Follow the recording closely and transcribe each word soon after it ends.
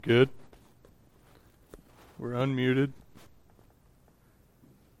Good. We're unmuted.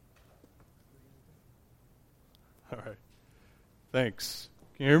 All right. Thanks.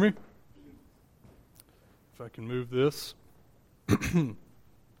 Can you hear me? If I can move this.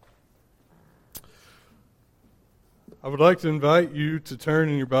 I would like to invite you to turn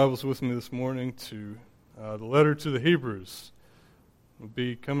in your Bibles with me this morning to the letter to the Hebrews. We'll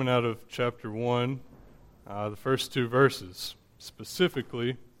be coming out of chapter 1, the first two verses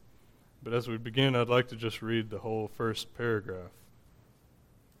specifically. But as we begin, I'd like to just read the whole first paragraph.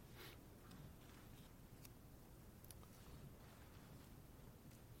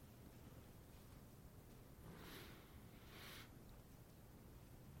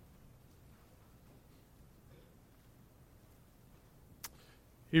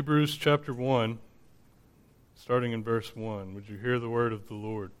 Hebrews chapter 1, starting in verse 1. Would you hear the word of the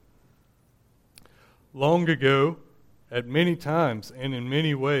Lord? Long ago, at many times and in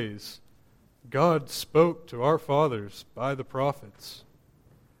many ways, God spoke to our fathers by the prophets.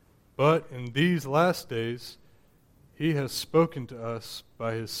 But in these last days, He has spoken to us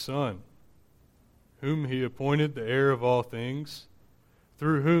by His Son, whom He appointed the heir of all things,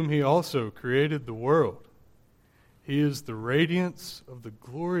 through whom He also created the world. He is the radiance of the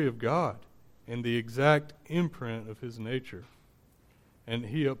glory of God and the exact imprint of His nature. And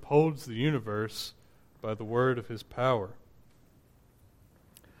He upholds the universe by the word of His power.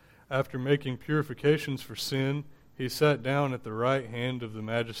 After making purifications for sin, He sat down at the right hand of the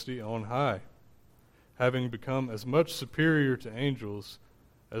Majesty on high, having become as much superior to angels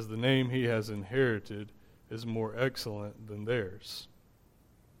as the name He has inherited is more excellent than theirs.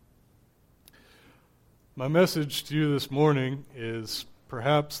 My message to you this morning is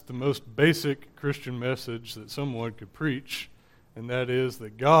perhaps the most basic Christian message that someone could preach, and that is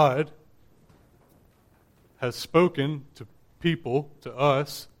that God has spoken to people, to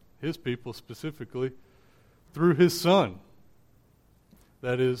us, His people specifically, through His Son.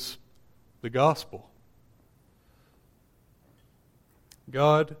 That is the gospel.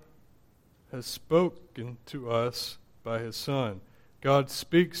 God has spoken to us by His Son. God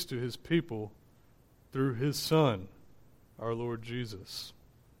speaks to His people through His Son, our Lord Jesus.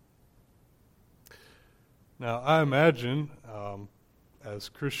 Now, I imagine, as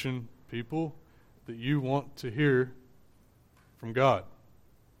Christian people, that you want to hear from God.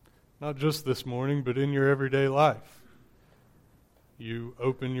 Not just this morning, but in your everyday life. You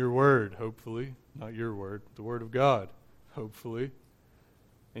open your Word, hopefully, not your Word, the Word of God, hopefully,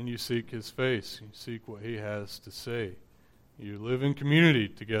 and you seek His face. You seek what He has to say. You live in community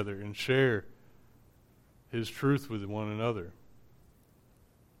together and share His truth with one another.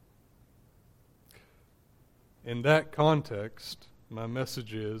 In that context, my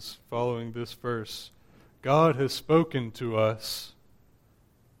message is, following this verse, God has spoken to us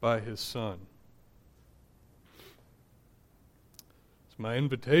by His Son. So my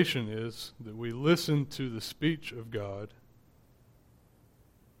invitation is that we listen to the speech of God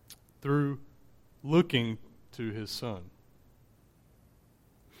through looking to His Son.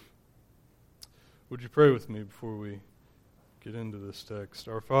 Would you pray with me before we get into this text?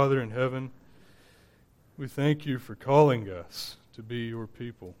 Our Father in heaven, we thank You for calling us to be Your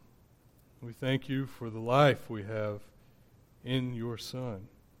people. We thank You for the life we have in Your Son.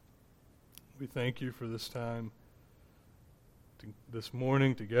 We thank You for this time, this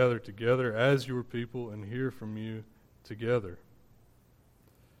morning, to gather together as Your people and hear from You together.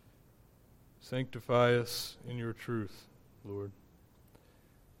 Sanctify us in Your truth, Lord.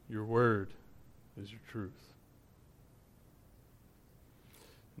 Your word is Your truth.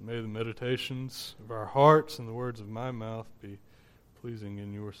 And may the meditations of our hearts and the words of my mouth be pleasing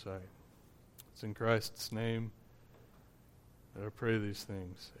in Your sight. It's in Christ's name that I pray these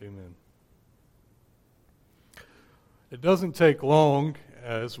things. Amen. It doesn't take long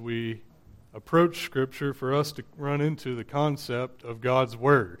as we approach Scripture for us to run into the concept of God's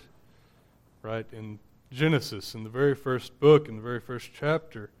Word. Right? In Genesis, in the very first book, in the very first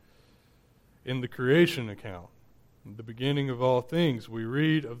chapter, in the creation account, in the beginning of all things, we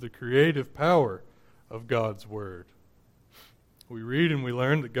read of the creative power of God's Word. We read and we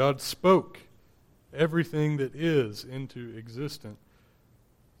learn that God spoke everything that is into existence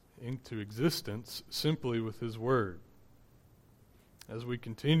simply with His Word. As we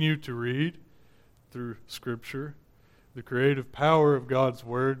continue to read through Scripture, the creative power of God's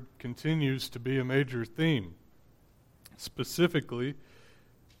Word continues to be a major theme. Specifically,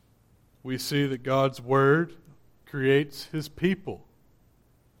 we see that God's Word creates His people.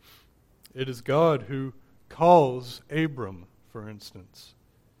 It is God who calls Abram, for instance,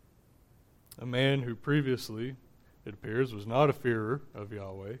 a man who previously it appears, was not a fearer of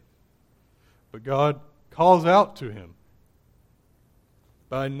Yahweh. But God calls out to him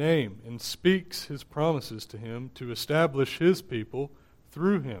by name and speaks his promises to him to establish his people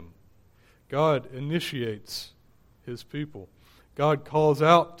through him. God initiates his people. God calls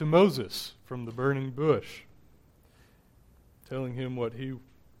out to Moses from the burning bush, telling him what he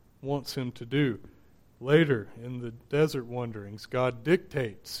wants him to do. Later, in the desert wanderings, God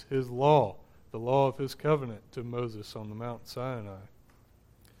dictates his law, the law of his covenant, to Moses on the Mount Sinai.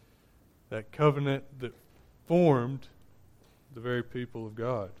 That covenant that formed the very people of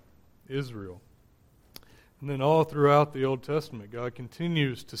God, Israel. And then all throughout the Old Testament, God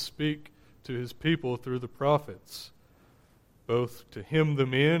continues to speak to his people through the prophets, both to hem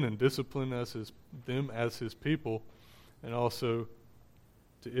them in and discipline them as his people, and also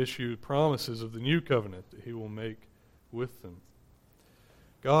to issue promises of the new covenant that he will make with them.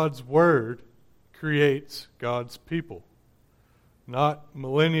 God's word creates God's people. Not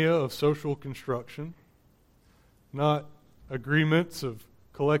millennia of social construction, not agreements of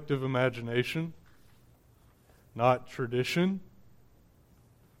collective imagination, not tradition,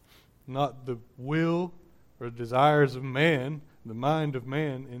 not the will or desires of man, the mind of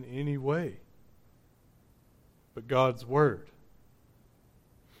man in any way, but God's word.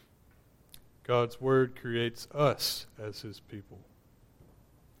 God's word creates us as his people.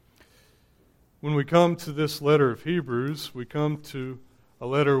 When we come to this letter of Hebrews, we come to a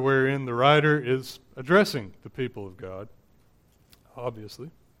letter wherein the writer is addressing the people of God, obviously.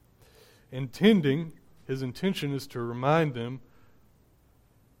 His intention is to remind them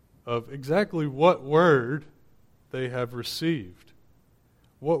of exactly what word they have received.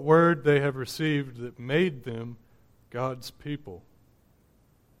 What word they have received that made them God's people.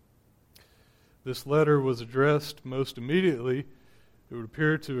 This letter was addressed most immediately, it would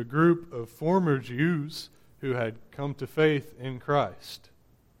appear, to a group of former Jews who had come to faith in Christ.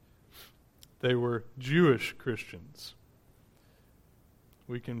 They were Jewish Christians.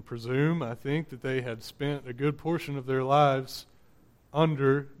 We can presume, I think, that they had spent a good portion of their lives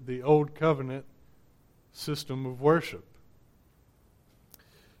under the Old Covenant system of worship.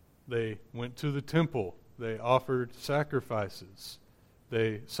 They went to the temple. They offered sacrifices.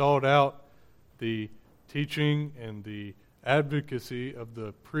 They sought out the teaching and the advocacy of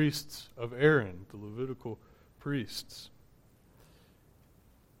the priests of Aaron, the Levitical priests.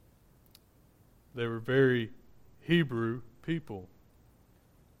 They were very Hebrew people.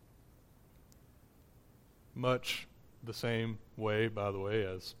 Much the same way, by the way,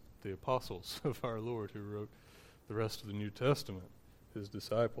 as the apostles of our Lord who wrote the rest of the New Testament, his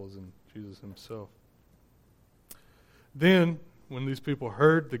disciples and Jesus himself. Then, when these people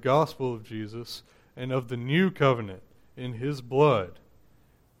heard the gospel of Jesus and of the new covenant in his blood,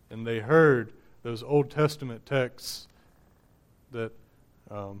 and they heard those Old Testament texts that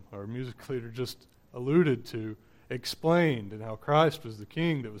our music leader just alluded to, explained, and how Christ was the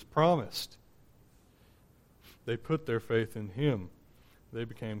king that was promised, they put their faith in him. They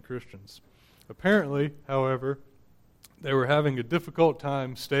became Christians. Apparently, however, they were having a difficult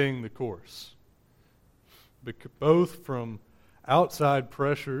time staying the course, both from outside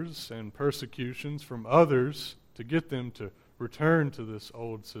pressures and persecutions from others to get them to return to this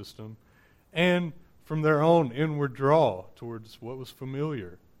old system, and from their own inward draw towards what was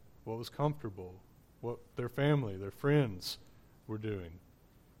familiar, what was comfortable, what their family, their friends were doing,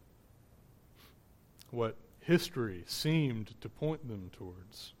 what history seemed to point them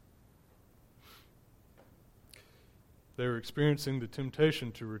towards. They were experiencing the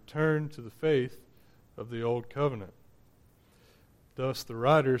temptation to return to the faith of the Old Covenant. Thus, the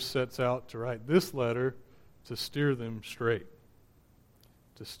writer sets out to write this letter to steer them straight,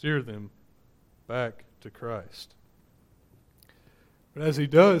 to steer them back to Christ. But as he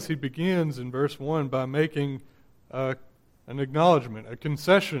does, he begins in verse 1 by making an acknowledgement, a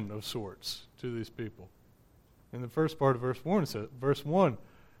concession of sorts to these people. In the first part of verse 1, it says, verse 1,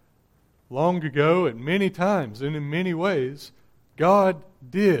 long ago, at many times and in many ways, God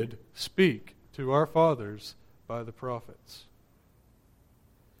did speak to our fathers by the prophets.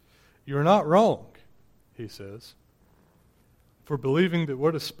 You're not wrong, he says, for believing that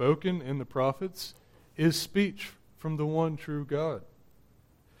what is spoken in the prophets is speech from the one true God.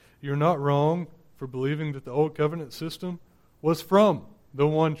 You're not wrong for believing that the Old Covenant system was from the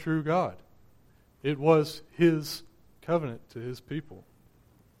one true God. It was his covenant to his people.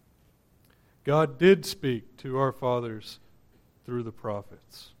 God did speak to our fathers through the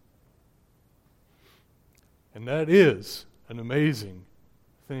prophets. And that is an amazing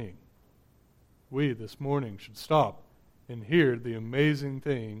thing. We this morning should stop and hear the amazing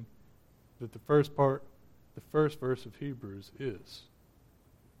thing that the the first verse of Hebrews is.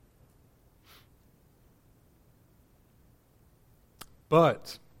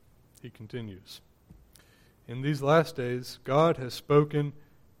 But, he continues, in these last days, God has spoken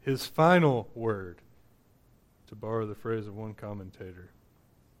his final word, to borrow the phrase of one commentator.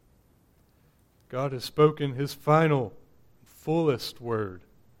 God has spoken his final, fullest word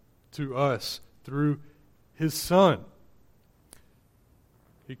to us through his Son.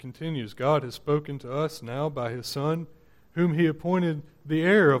 He continues, God has spoken to us now by his Son, whom he appointed the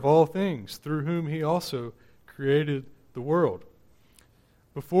heir of all things, through whom he also created the world.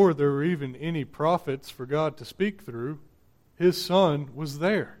 Before there were even any prophets for God to speak through, his Son was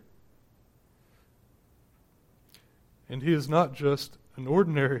there. And he is not just an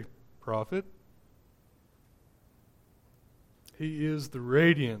ordinary prophet. He is the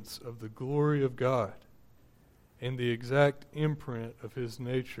radiance of the glory of God and the exact imprint of his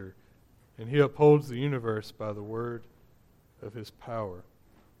nature, and he upholds the universe by the word of his power.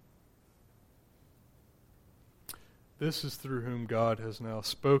 This is through whom God has now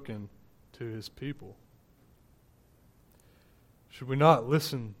spoken to his people. Should we not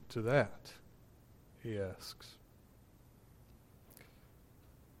listen to that? He asks.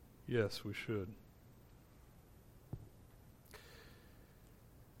 Yes, we should.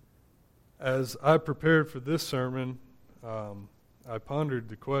 As I prepared for this sermon, I pondered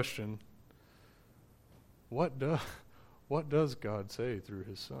the question, what does God say through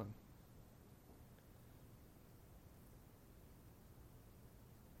his Son?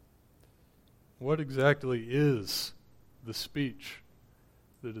 What exactly is the speech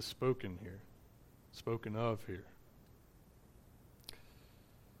that is spoken of here?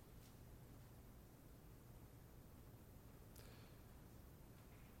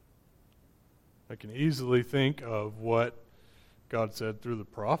 I can easily think of what God said through the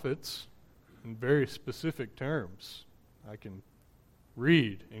prophets in very specific terms. I can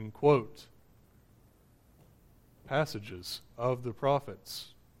read and quote passages of the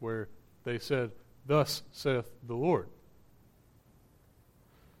prophets where they said, "Thus saith the Lord."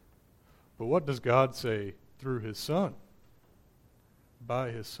 But what does God say through his Son?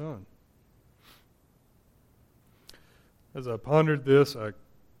 By his Son. As I pondered this, it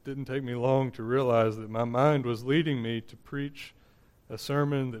didn't take me long to realize that my mind was leading me to preach a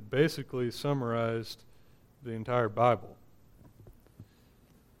sermon that basically summarized the entire Bible.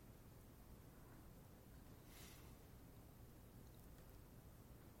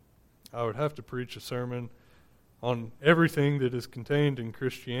 I would have to preach a sermon on everything that is contained in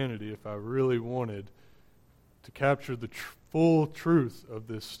Christianity if I really wanted to capture the full truth of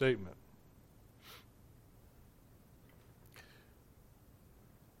this statement.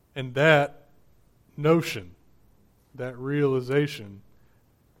 And that notion, that realization,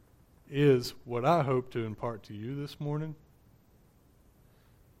 is what I hope to impart to you this morning,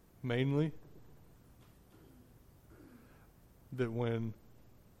 mainly. That when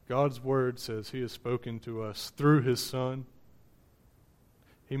God's Word says he has spoken to us through his Son,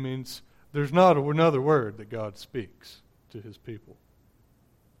 he means there's not another word that God speaks to his people.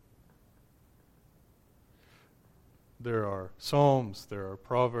 There are Psalms, there are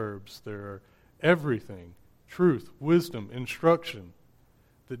Proverbs, there are everything, truth, wisdom, instruction,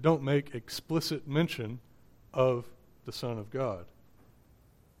 that don't make explicit mention of the Son of God.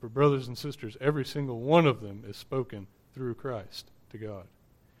 But brothers and sisters, every single one of them is spoken through Christ to God.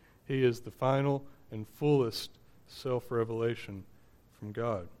 He is the final and fullest self-revelation from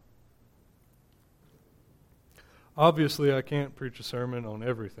God. Obviously, I can't preach a sermon on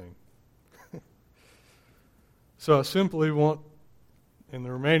everything. So I simply want, in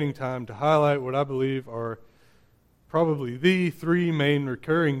the remaining time, to highlight what I believe are probably the three main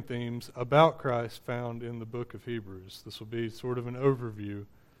recurring themes about Christ found in the book of Hebrews. This will be sort of an overview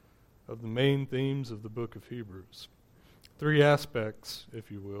of the main themes of the book of Hebrews. Three aspects,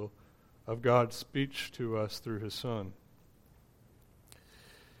 if you will, of God's speech to us through his Son.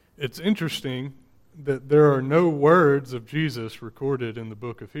 It's interesting that there are no words of Jesus recorded in the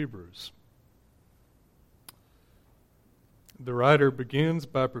book of Hebrews. The writer begins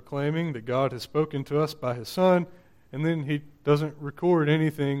by proclaiming that God has spoken to us by his Son, and then he doesn't record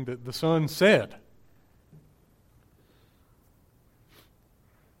anything that the Son said.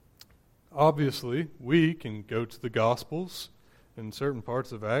 Obviously, we can go to the Gospels and certain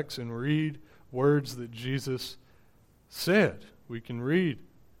parts of Acts and read words that Jesus said. We can read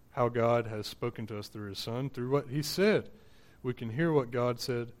how God has spoken to us through his Son, through what he said. We can hear what God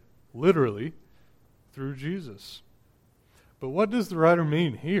said literally through Jesus. But what does the writer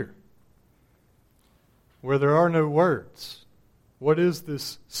mean here? Where there are no words, what is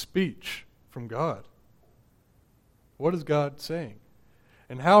this speech from God? What is God saying?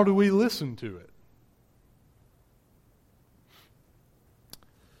 And how do we listen to it?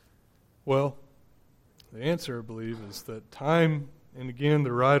 Well, the answer, I believe, is that time and again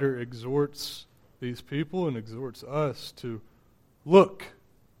the writer exhorts these people and exhorts us to look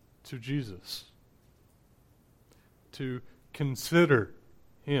to Jesus, to consider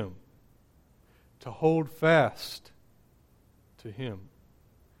Him, to hold fast to Him,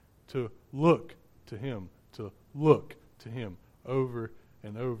 to look to Him, to look to Him over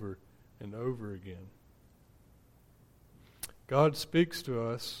and over and over again. God speaks to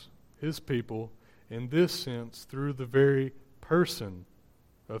us, His people, in this sense through the very person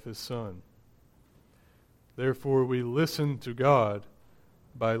of His Son. Therefore, we listen to God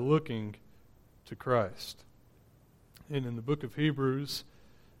by looking to Christ. And in the book of Hebrews,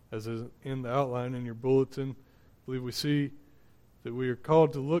 as is in the outline in your bulletin, I believe we see that we are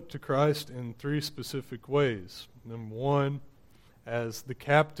called to look to Christ in three specific ways. Number one, as the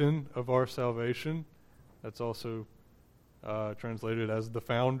captain of our salvation. That's also translated as the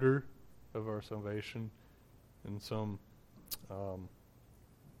founder of our salvation in some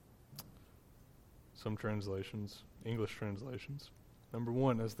translations, English translations. Number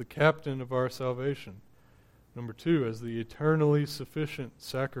one, as the captain of our salvation. Number two, as the eternally sufficient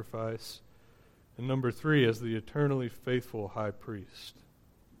sacrifice. And number three, as the eternally faithful high priest.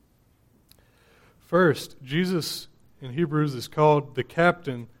 First, Jesus in Hebrews is called the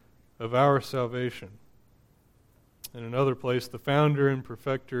captain of our salvation. In another place, the founder and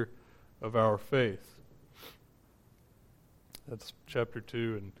perfecter of our faith. That's chapter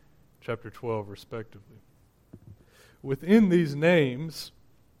 2 and chapter 12, respectively. Within these names,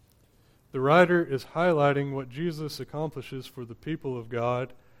 the writer is highlighting what Jesus accomplishes for the people of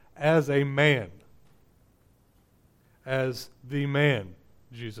God as a man, as the man,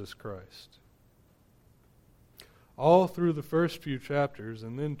 Jesus Christ. All through the first few chapters,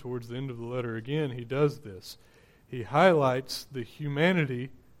 and then towards the end of the letter again, he does this. He highlights the humanity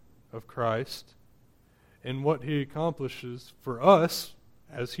of Christ and what he accomplishes for us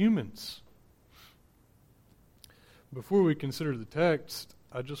as humans. Before we consider the text,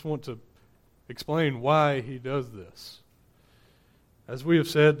 I just want to explain why he does this. As we have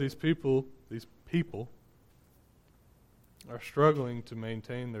said, these people are struggling to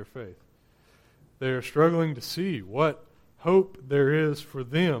maintain their faith. They are struggling to see what hope there is for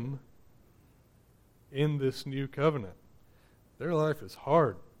them in this new covenant. Their life is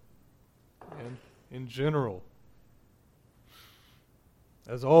hard, and in general,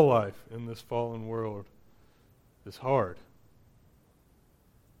 as all life in this fallen world is hard.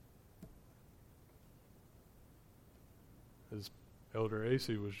 As Elder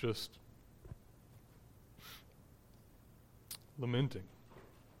AC was just lamenting.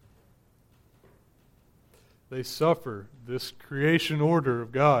 They suffer this creation order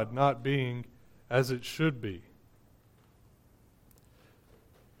of God not being as it should be.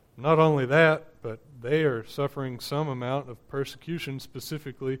 Not only that, but they are suffering some amount of persecution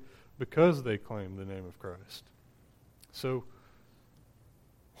specifically because they claim the name of Christ. So,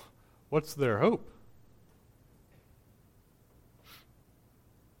 what's their hope?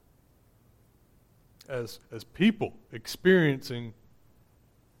 As people experiencing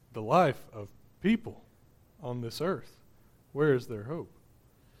the life of people on this earth, where is their hope?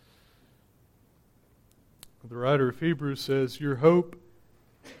 The writer of Hebrews says, your hope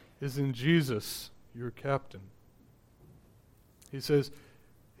is in Jesus, your captain. He says,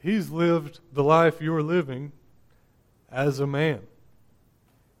 he's lived the life you're living as a man.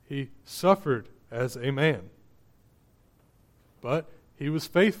 He suffered as a man. But he was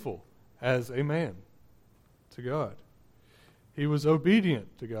faithful as a man to God. He was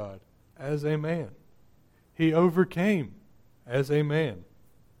obedient to God as a man. He overcame as a man.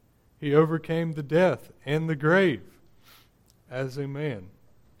 He overcame the death and the grave as a man.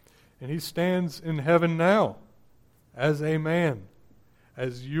 And he stands in heaven now as a man,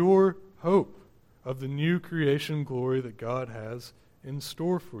 as your hope of the new creation glory that God has in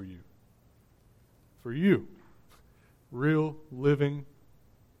store for you. For you, real, living,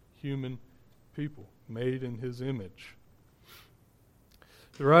 human people made in his image.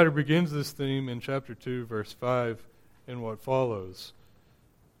 The writer begins this theme in chapter 2, verse 5, and what follows.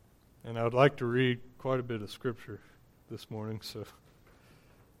 And I would like to read quite a bit of scripture this morning, so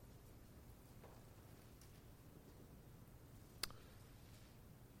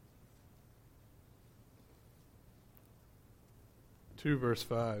 2 verse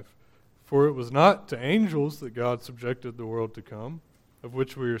 5. For it was not to angels that God subjected the world to come, of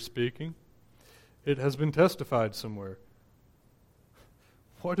which we are speaking. It has been testified somewhere.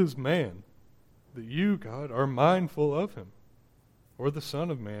 What is man that you, God, are mindful of him, or the Son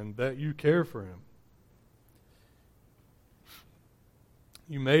of Man, that you care for him.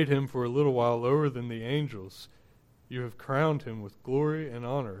 You made him for a little while lower than the angels. You have crowned him with glory and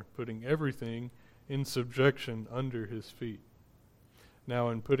honor, putting everything in subjection under his feet. Now,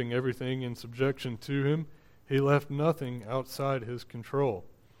 in putting everything in subjection to him, he left nothing outside his control.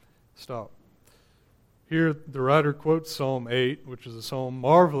 Stop. Here, the writer quotes Psalm 8, which is a psalm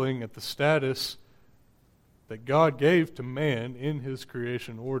marveling at the status that God gave to man in his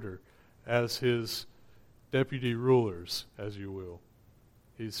creation order as his deputy rulers, as you will.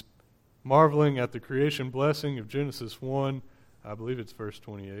 He's marveling at the creation blessing of Genesis 1, I believe it's verse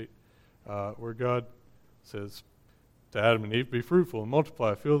 28, where God says to Adam and Eve, be fruitful and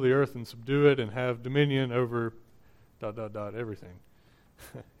multiply, fill the earth and subdue it, and have dominion over ... everything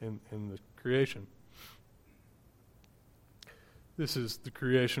in the creation. This is the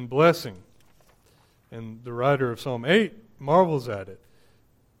creation blessing. And the writer of Psalm 8 marvels at it.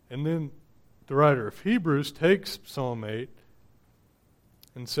 And then the writer of Hebrews takes Psalm 8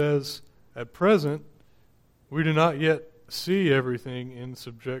 and says, at present, we do not yet see everything in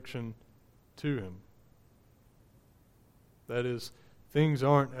subjection to him. That is, things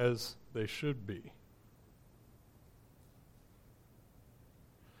aren't as they should be.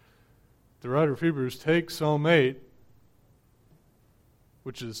 The writer of Hebrews takes Psalm 8,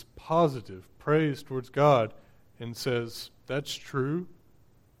 which is positive, praise towards God, and says, that's true,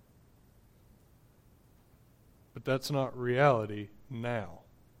 but that's not reality now.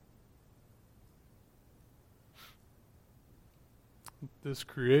 This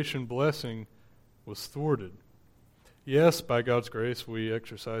creation blessing was thwarted. Yes, by God's grace, we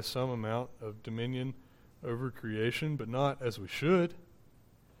exercise some amount of dominion over creation, but not as we should.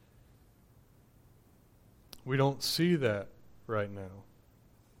 We don't see that right now.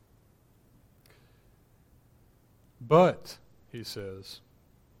 But, he says,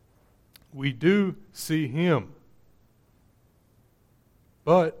 we do see him.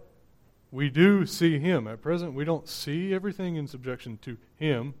 But we do see him. At present, we don't see everything in subjection to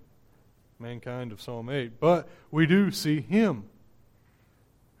him, mankind of Psalm 8, but we do see him,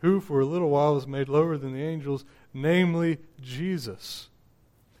 who for a little while was made lower than the angels, namely Jesus,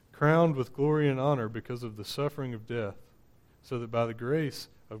 crowned with glory and honor because of the suffering of death, so that by the grace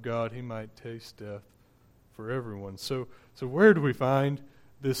of God he might taste death for everyone. So where do we find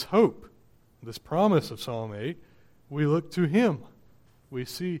this hope, this promise of Psalm 8? We look to him. We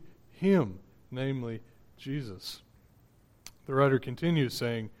see him, namely Jesus. The writer continues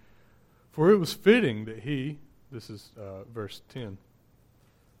saying, for it was fitting that he, this is verse 10,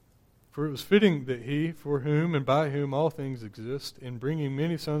 for it was fitting that he, for whom and by whom all things exist, in bringing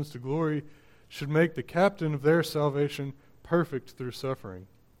many sons to glory, should make the captain of their salvation perfect through suffering.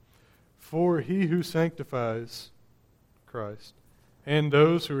 For he who sanctifies, Christ, and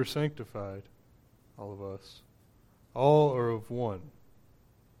those who are sanctified, all of us, all are of one.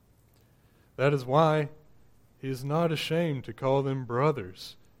 That is why he is not ashamed to call them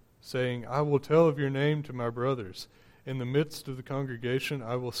brothers, saying, I will tell of your name to my brothers. In the midst of the congregation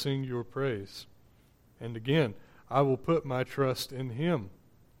I will sing your praise. And again, I will put my trust in him.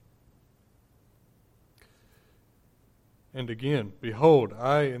 And again, behold,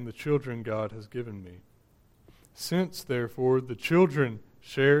 I and the children God has given me. Since, therefore, the children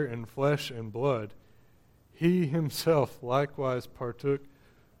share in flesh and blood, he himself likewise partook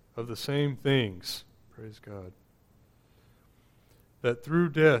of the same things, praise God, that through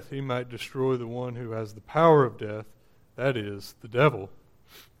death he might destroy the one who has the power of death, that is, the devil,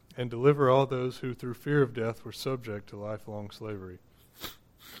 and deliver all those who through fear of death were subject to lifelong slavery.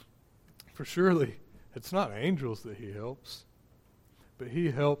 For surely it's not angels that he helps, but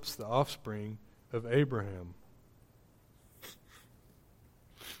he helps the offspring of Abraham.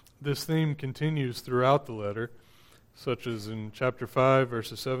 This theme continues throughout the letter, such as in chapter 5,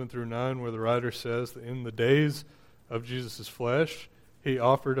 verses 7 through 9, where the writer says that in the days of Jesus' flesh, he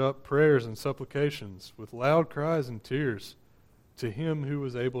offered up prayers and supplications with loud cries and tears to him who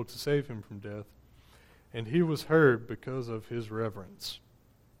was able to save him from death, and he was heard because of his reverence.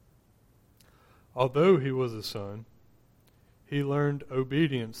 Although he was a son, he learned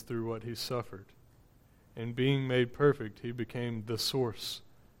obedience through what he suffered, and being made perfect, he became the source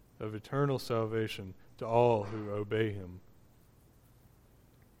of eternal salvation to all who obey him.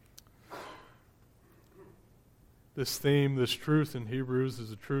 This theme, this truth in Hebrews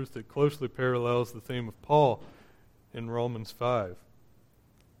is a truth that closely parallels the theme of Paul in Romans 5,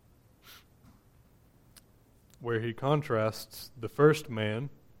 where he contrasts the first man,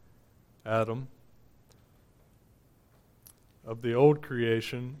 Adam, of the old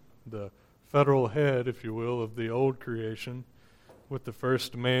creation, the federal head, if you will, of the old creation, with the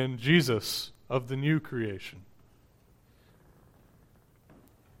first man, Jesus, of the new creation.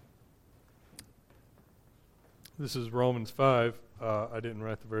 This is Romans 5. I didn't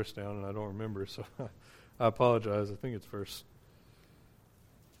write the verse down, and I don't remember, so I apologize. I think it's verse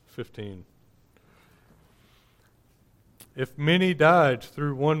 15. If many died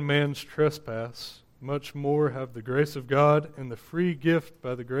through one man's trespass, much more have the grace of God and the free gift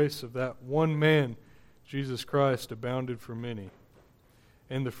by the grace of that one man, Jesus Christ, abounded for many.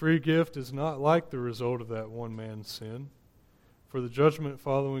 And the free gift is not like the result of that one man's sin. For the judgment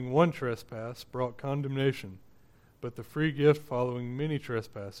following one trespass brought condemnation, but the free gift following many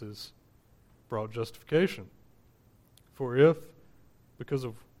trespasses brought justification. For if, because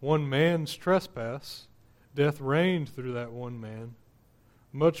of one man's trespass, death reigned through that one man,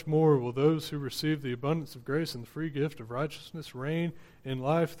 much more will those who receive the abundance of grace and the free gift of righteousness reign in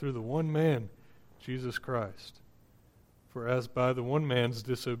life through the one man, Jesus Christ. For as by the one man's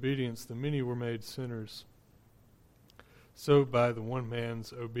disobedience the many were made sinners, so by the one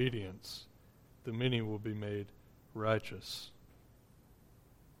man's obedience the many will be made righteous.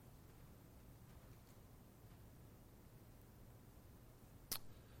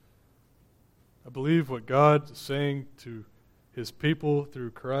 I believe what God is saying to his people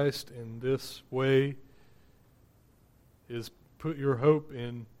through Christ in this way is put your hope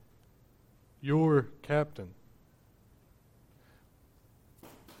in your captain.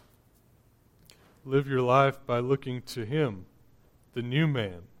 Live your life by looking to him, the new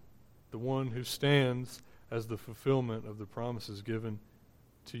man, the one who stands as the fulfillment of the promises given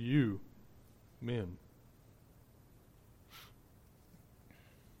to you, men.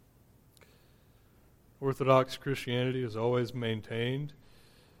 Orthodox Christianity has always maintained,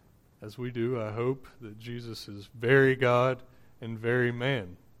 as we do, I hope, that Jesus is very God and very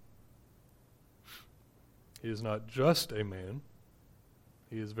man. He is not just a man.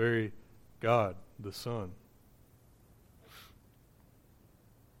 He is very God, the Son.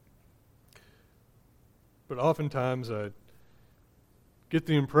 But oftentimes I get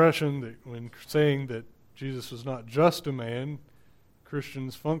the impression that when saying that Jesus was not just a man,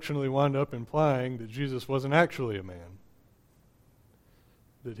 Christians functionally wind up implying that Jesus wasn't actually a man,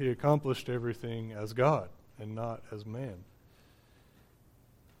 that he accomplished everything as God and not as man.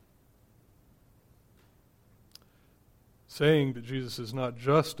 Saying that Jesus is not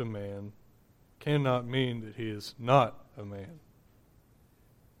just a man cannot mean that he is not a man.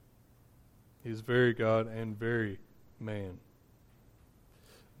 He is very God and very man.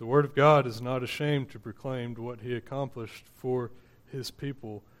 The Word of God is not ashamed to proclaim what he accomplished for his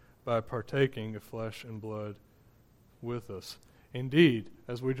people by partaking of flesh and blood with us. Indeed,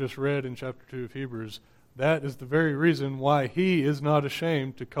 as we just read in chapter 2 of Hebrews, that is the very reason why he is not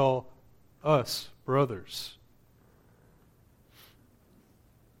ashamed to call us brothers.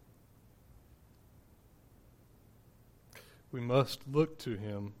 We must look to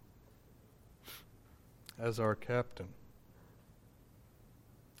him as our captain,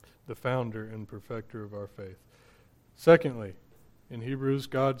 the founder and perfecter of our faith. Secondly, in Hebrews,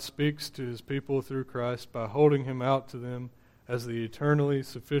 God speaks to his people through Christ by holding him out to them as the eternally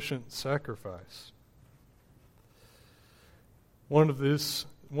sufficient sacrifice. One of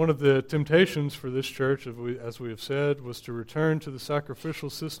the temptations for this church, as we have said, was to return to the sacrificial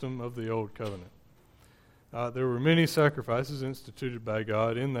system of the old covenant. There were many sacrifices instituted by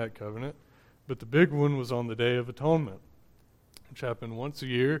God in that covenant, but the big one was on the Day of Atonement, which happened once a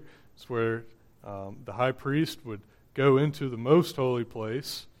year. It's where the high priest would go into the most holy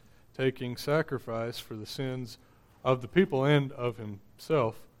place, taking sacrifice for the sins of the people and of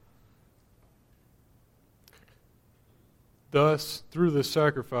himself. Thus, through this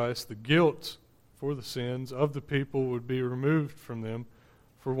sacrifice, the guilt for the sins of the people would be removed from them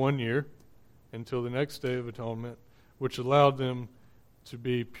for 1 year until the next Day of Atonement, which allowed them to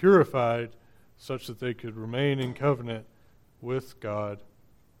be purified such that they could remain in covenant with God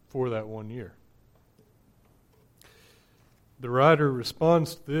for that 1 year. The writer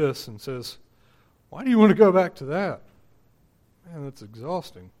responds to this and says, why do you want to go back to that? Man, that's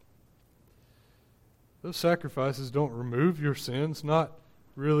exhausting. Those sacrifices don't remove your sins, not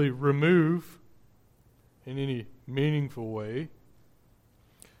really remove in any meaningful way.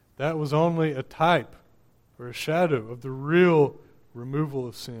 That was only a type or a shadow of the real removal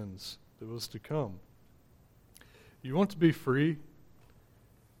of sins that was to come. You want to be free?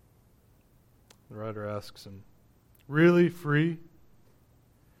 The writer asks him, really free?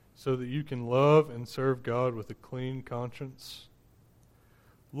 So that you can love and serve God with a clean conscience?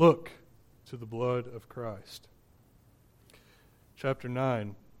 Look to the blood of Christ. Chapter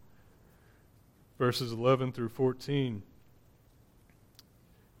 9 Verses 11 through 14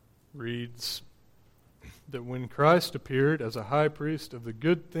 reads that when Christ appeared as a high priest of the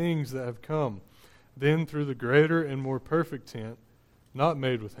good things that have come, then through the greater and more perfect tent, not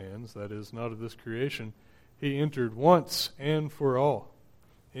made with hands, that is, not of this creation, he entered once and for all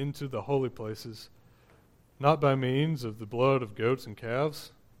into the holy places, not by means of the blood of goats and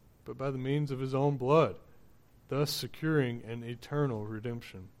calves, but by the means of his own blood, thus securing an eternal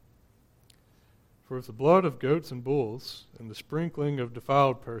redemption. For if the blood of goats and bulls and the sprinkling of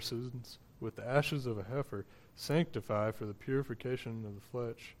defiled persons with the ashes of a heifer sanctify for the purification of the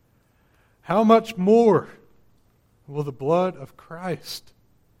flesh, how much more will the blood of Christ,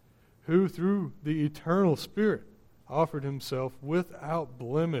 who through the eternal Spirit offered himself without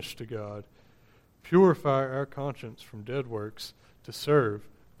blemish to God, purify our conscience from dead works to serve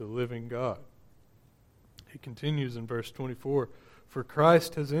the living God? He continues in verse 24, for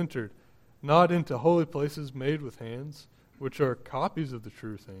Christ has entered not into holy places made with hands, which are copies of the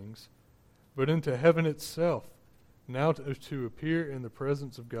true things, but into heaven itself, now to appear in the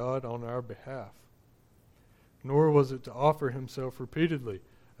presence of God on our behalf. Nor was it to offer himself repeatedly,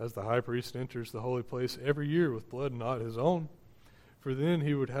 as the high priest enters the holy place every year with blood not his own, for then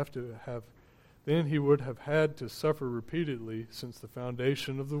he would have had to suffer repeatedly since the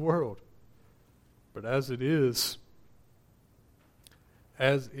foundation of the world. But as it is,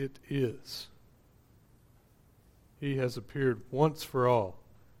 he has appeared once for all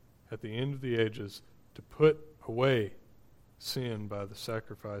at the end of the ages to put away sin by the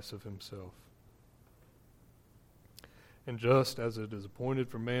sacrifice of himself. And just as it is appointed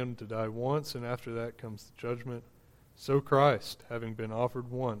for man to die once, and after that comes the judgment, so Christ, having been offered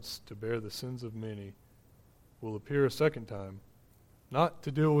once to bear the sins of many, will appear a second time, not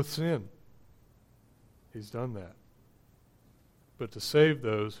to deal with sin. He's done that. But to save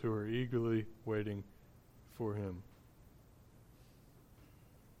those who are eagerly waiting for him.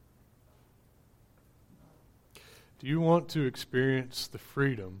 Do you want to experience the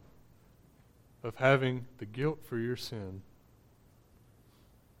freedom of having the guilt for your sin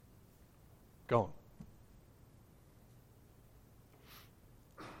gone?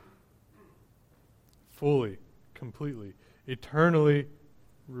 Fully, completely, eternally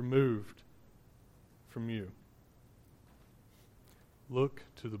removed from you. Look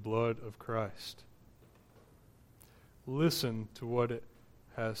to the blood of Christ. Listen to what it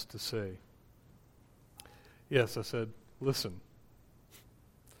has to say. Yes, I said, listen.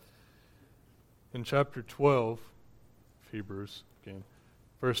 In chapter 12 of Hebrews, again,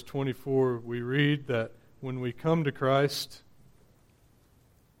 verse 24, we read that when we come to Christ,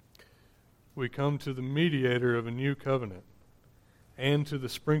 we come to the mediator of a new covenant and to the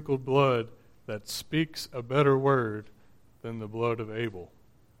sprinkled blood that speaks a better word than the blood of Abel.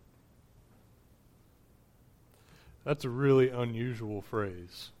 That's a really unusual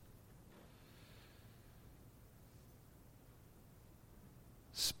phrase.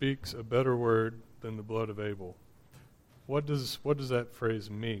 Speaks a better word than the blood of Abel. What does that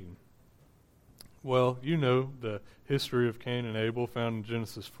phrase mean? Well, you know the history of Cain and Abel found in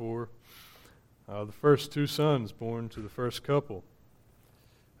Genesis 4. The first two sons born to the first couple,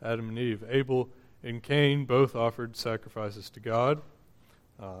 Adam and Eve. Abel and Cain both offered sacrifices to God.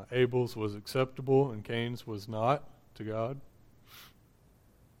 Abel's was acceptable and Cain's was not to God.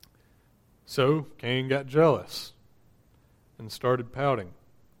 So Cain got jealous and started pouting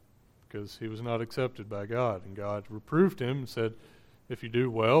because he was not accepted by God. And God reproved him and said, if you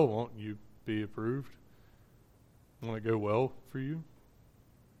do well, won't you be approved? Won't it go well for you?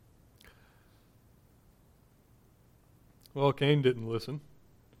 Well, Cain didn't listen,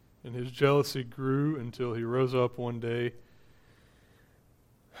 and his jealousy grew until he rose up one day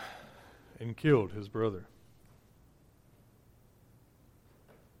and killed his brother.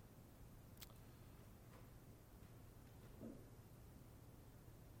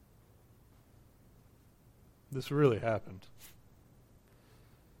 This really happened.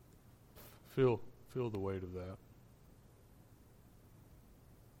 Feel the weight of that.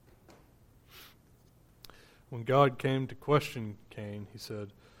 When God came to question Cain, he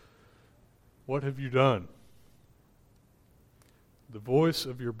said, "What have you done? The voice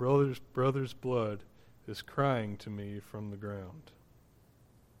of your brother's blood is crying to me from the ground."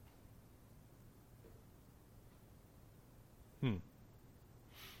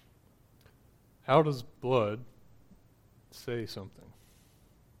 How does blood say something?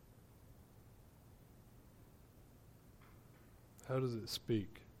 How does it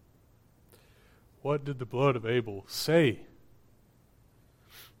speak? What did the blood of Abel say?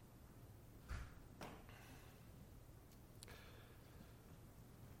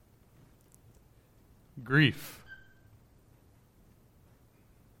 grief,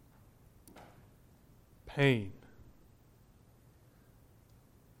 pain,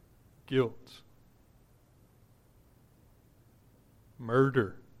 guilt,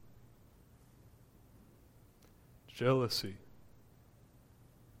 murder, jealousy,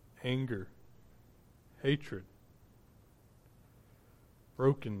 anger, hatred,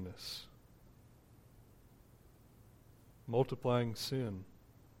 brokenness, multiplying sin,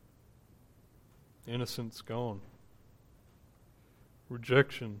 innocence gone,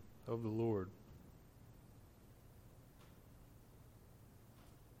 rejection of the Lord.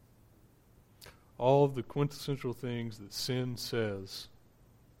 All of the quintessential things that sin says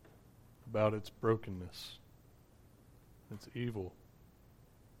about its brokenness, its evil,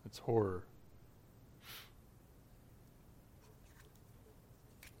 its horror.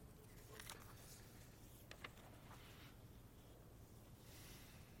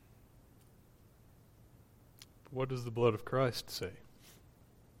 What does the blood of Christ say?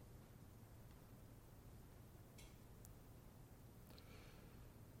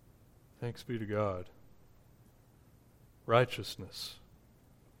 Thanks be to God. Righteousness.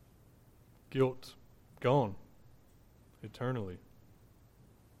 Guilt gone eternally.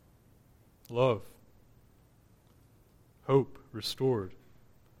 Love. Hope restored.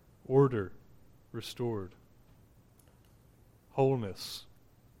 Order restored. Wholeness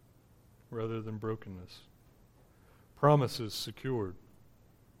rather than brokenness. Promises secured.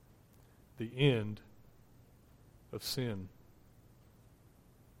 The end of sin.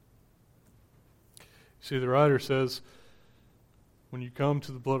 See, the writer says, when you come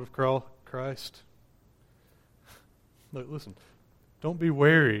to the blood of Christ, look, listen, don't be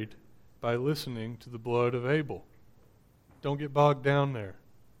wearied by listening to the blood of Abel. Don't get bogged down there.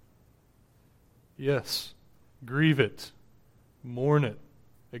 Yes, grieve it, mourn it,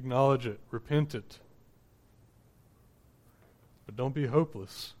 acknowledge it, repent it. But don't be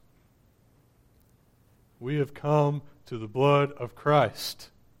hopeless. We have come to the blood of Christ,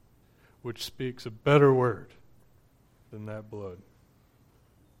 which speaks a better word than that blood.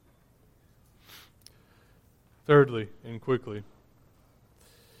 Thirdly, and quickly,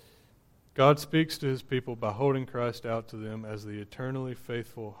 God speaks to his people by holding Christ out to them as the eternally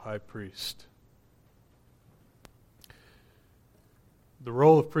faithful high priest. The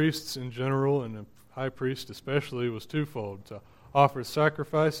role of priests in general, and a high priest especially, was twofold: to offer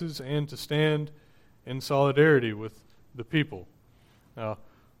sacrifices and to stand in solidarity with the people. Now,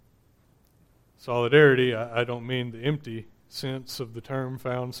 solidarity, I don't mean the empty sense of the term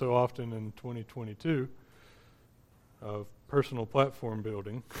found so often in 2022 of personal platform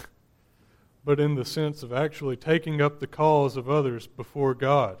building, but in the sense of actually taking up the cause of others before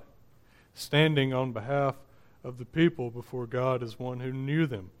God, standing on behalf of the people before God as one who knew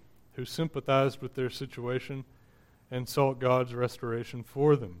them, who sympathized with their situation and sought God's restoration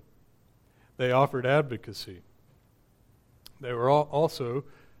for them. They offered advocacy. They were also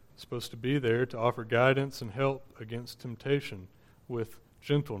supposed to be there to offer guidance and help against temptation with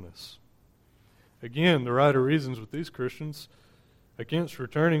gentleness. Again, the writer reasons with these Christians against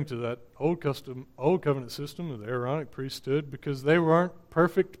returning to that old covenant system of the Aaronic priesthood because they weren't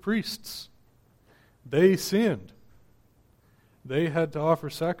perfect priests. They sinned. They had to offer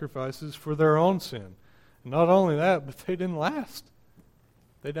sacrifices for their own sin. And not only that, but they didn't last.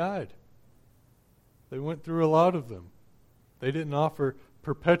 They died. They went through a lot of them. They didn't offer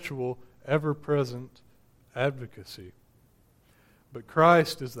perpetual, ever-present advocacy. But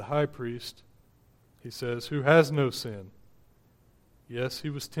Christ is the high priest, he says, who has no sin. Yes, he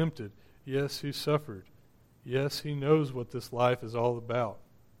was tempted. Yes, he suffered. Yes, he knows what this life is all about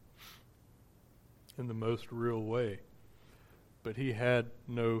in the most real way. But he had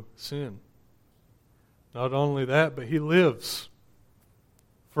no sin. Not only that, but he lives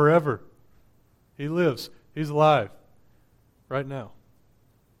forever. He lives. He's alive right now.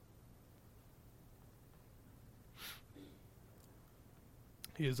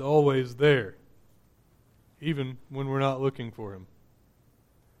 He is always there, even when we're not looking for him,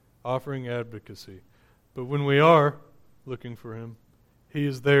 offering advocacy. But when we are looking for him, he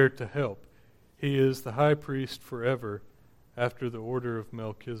is there to help. He is the high priest forever after the order of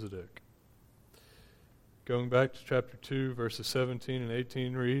Melchizedek. Going back to chapter 2, verses 17 and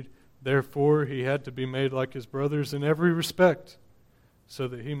 18 read, "Therefore he had to be made like his brothers in every respect, so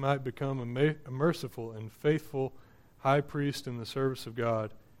that he might become a merciful and faithful high priest in the service of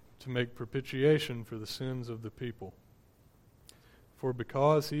God, to make propitiation for the sins of the people. For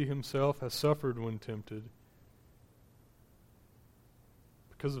because he himself has suffered when tempted,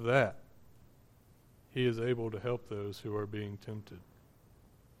 because of that, he is able to help those who are being tempted."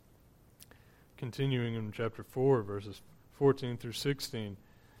 Continuing in chapter 4, verses 14 through 16,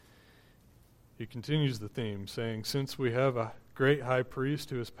 he continues the theme, saying, "Since we have a great high priest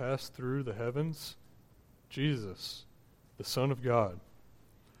who has passed through the heavens, Jesus, the Son of God,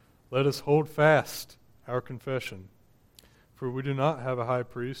 let us hold fast our confession. For we do not have a high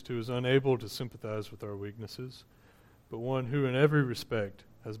priest who is unable to sympathize with our weaknesses, but one who in every respect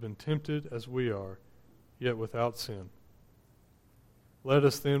has been tempted as we are, yet without sin. Let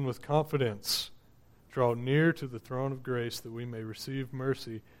us then with confidence draw near to the throne of grace that we may receive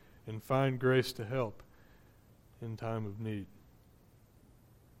mercy and find grace to help in time of need."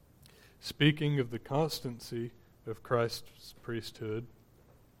 Speaking of the constancy of Christ's priesthood,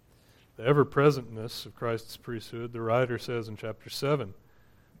 the ever-presentness of Christ's priesthood, the writer says in chapter 7,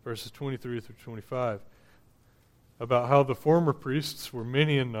 verses 23 through 25, about how the former priests were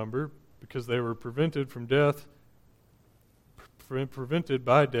many in number because they were prevented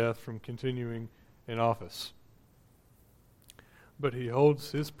by death from continuing in office. But he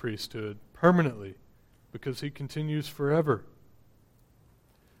holds his priesthood permanently because he continues forever.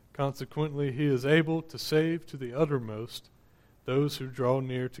 Consequently, he is able to save to the uttermost those who draw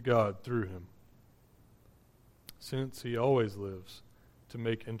near to God through him, since he always lives to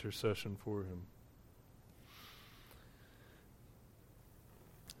make intercession for him.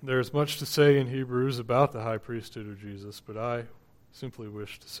 There is much to say in Hebrews about the high priesthood of Jesus, but I simply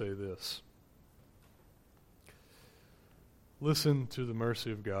wish to say this. Listen to the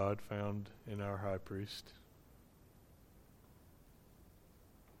mercy of God found in our high priest.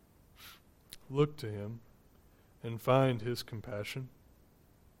 Look to him and find his compassion,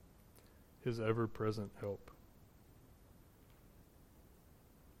 his ever-present help.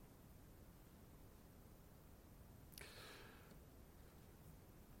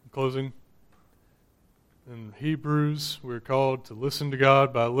 In closing, in Hebrews, we're called to listen to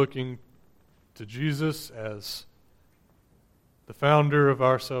God by looking to Jesus as the founder of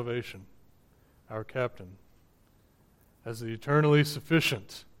our salvation, our captain, as the eternally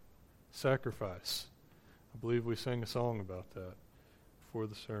sufficient sacrifice. I believe we sang a song about that before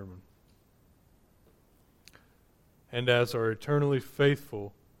the sermon. And as our eternally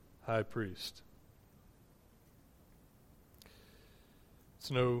faithful high priest.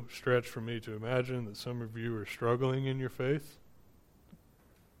 It's no stretch for me to imagine that some of you are struggling in your faith,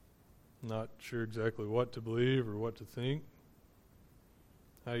 not sure exactly what to believe or what to think,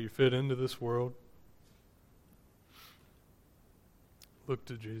 how you fit into this world. Look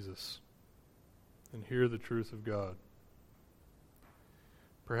to Jesus and hear the truth of God.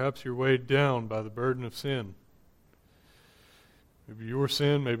 Perhaps you're weighed down by the burden of sin. Maybe your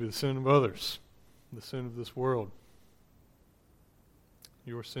sin, maybe the sin of others, the sin of this world.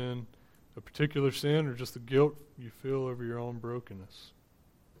 Your sin, a particular sin, or just the guilt you feel over your own brokenness.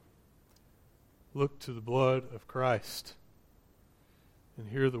 Look to the blood of Christ and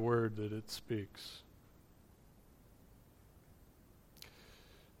hear the word that it speaks.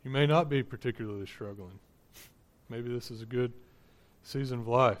 You may not be particularly struggling. Maybe this is a good season of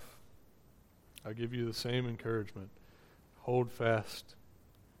life. I give you the same encouragement. Hold fast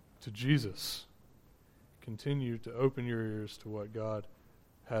to Jesus. Continue to open your ears to what God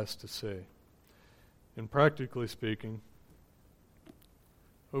has to say. And practically speaking,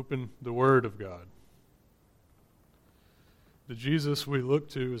 open the Word of God. The Jesus we look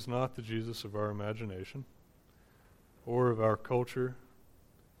to is not the Jesus of our imagination or of our culture,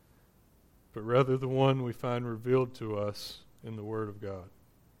 but rather the one we find revealed to us in the Word of God.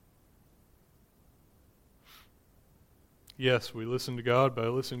 Yes, we listen to God by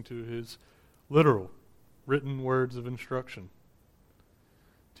listening to His literal, written words of instruction,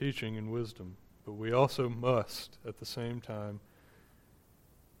 teaching and wisdom, but we also must, at the same time,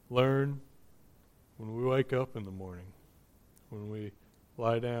 learn when we wake up in the morning, when we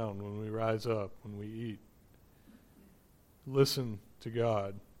lie down, when we rise up, when we eat. Listen to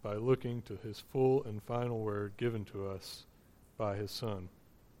God by looking to His full and final word given to us by His Son,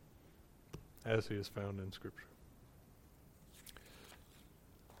 as He is found in Scripture.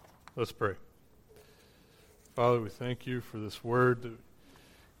 Let's pray. Father, we thank you for this word that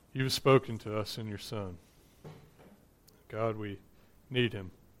you've spoken to us in your Son. God, we need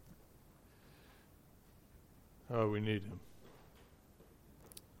Him. Oh, we need Him.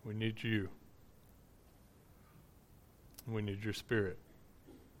 We need you. We need your Spirit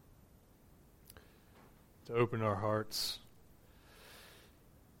to open our hearts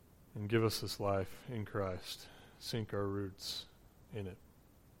and give us this life in Christ. Sink our roots in it.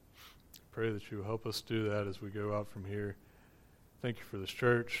 Pray that you will help us do that as we go out from here. Thank you for this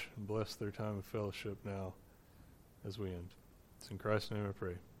church, and bless their time of fellowship now as we end. It's in Christ's name I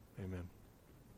pray. Amen.